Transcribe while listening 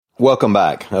Welcome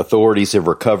back. Authorities have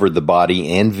recovered the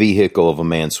body and vehicle of a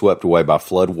man swept away by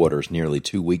floodwaters nearly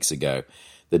 2 weeks ago.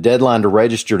 The deadline to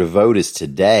register to vote is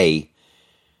today,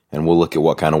 and we'll look at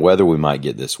what kind of weather we might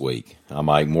get this week. I'm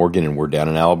Ike Morgan, and we're down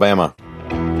in Alabama.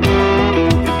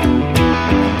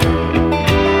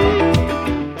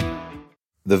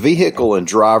 The vehicle and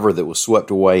driver that was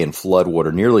swept away in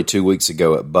floodwater nearly 2 weeks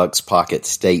ago at Bucks Pocket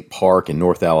State Park in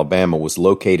North Alabama was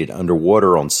located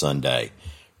underwater on Sunday,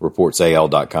 reports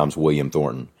AL.com's William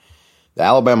Thornton. The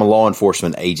Alabama Law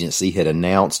Enforcement Agency had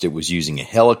announced it was using a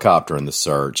helicopter in the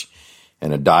search,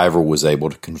 and a diver was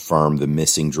able to confirm the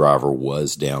missing driver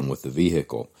was down with the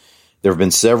vehicle. There have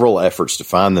been several efforts to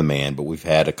find the man, but we've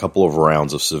had a couple of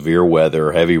rounds of severe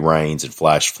weather, heavy rains, and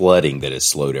flash flooding that has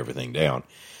slowed everything down.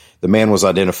 The man was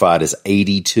identified as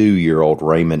 82-year-old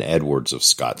Raymond Edwards of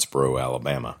Scottsboro,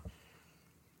 Alabama.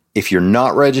 If you're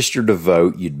not registered to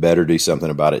vote, you'd better do something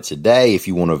about it today if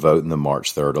you want to vote in the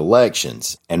March 3rd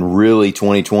elections. And really,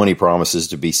 2020 promises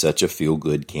to be such a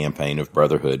feel-good campaign of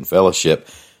brotherhood and fellowship.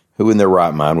 Who in their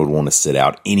right mind would want to sit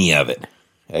out any of it?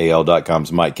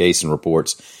 AL.com's Mike Kaysen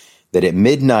reports that at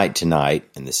midnight tonight,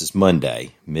 and this is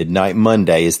Monday, midnight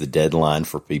Monday is the deadline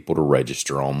for people to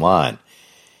register online.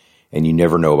 And you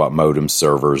never know about modem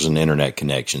servers and internet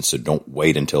connections, so don't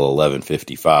wait until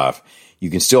 11:55. You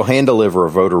can still hand-deliver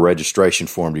a voter registration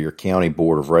form to your county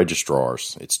board of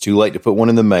registrars. It's too late to put one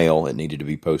in the mail. It needed to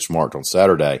be postmarked on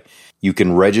Saturday. You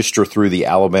can register through the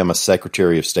Alabama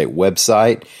Secretary of State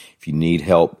website. If you need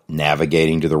help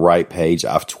navigating to the right page,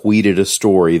 I've tweeted a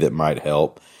story that might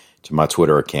help to my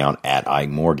Twitter account,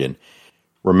 @IkeMorgan.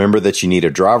 Remember that you need a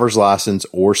driver's license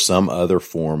or some other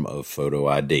form of photo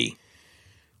ID.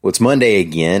 Well, it's Monday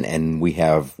again, and we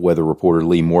have weather reporter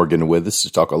Lee Morgan with us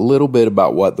to talk a little bit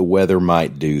about what the weather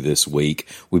might do this week.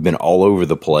 We've been all over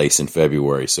the place in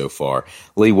February so far.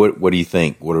 Lee, what do you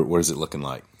think? What is it looking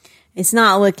like? It's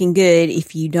not looking good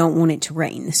if you don't want it to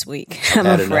rain this week, I'm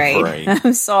afraid.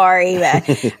 I'm sorry,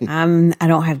 but I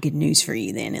don't have good news for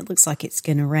you then. It looks like it's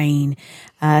going to rain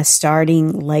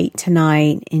starting late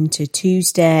tonight into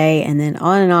Tuesday and then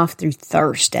on and off through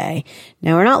Thursday.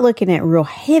 Now, we're not looking at real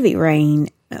heavy rain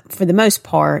for the most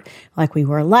part, like we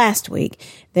were last week.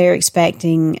 They're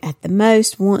expecting at the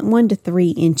most 1 to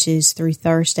 3 inches through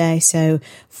Thursday. So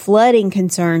flooding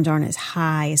concerns aren't as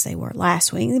high as they were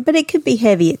last week, but it could be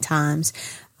heavy at times.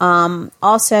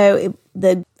 Also,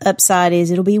 the upside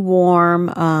is it'll be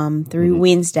warm through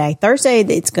Wednesday. Thursday,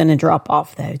 it's going to drop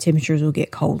off, though. Temperatures will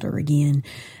get colder again,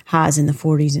 highs in the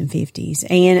 40s and 50s.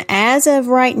 And as of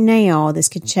right now, this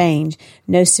could change.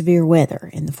 No severe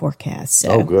weather in the forecast.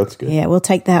 So, that's good. Yeah, we'll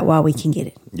take that while we can get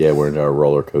it. Yeah, we're in our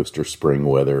roller coaster spring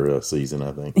weather season,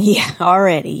 I think. Yeah,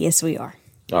 already. Yes, we are.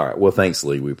 All right. Well, thanks,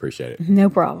 Lee. We appreciate it. No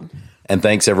problem. And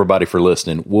thanks, everybody, for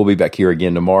listening. We'll be back here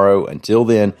again tomorrow. Until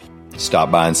then,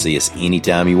 stop by and see us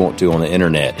anytime you want to on the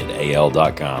internet at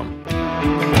al.com.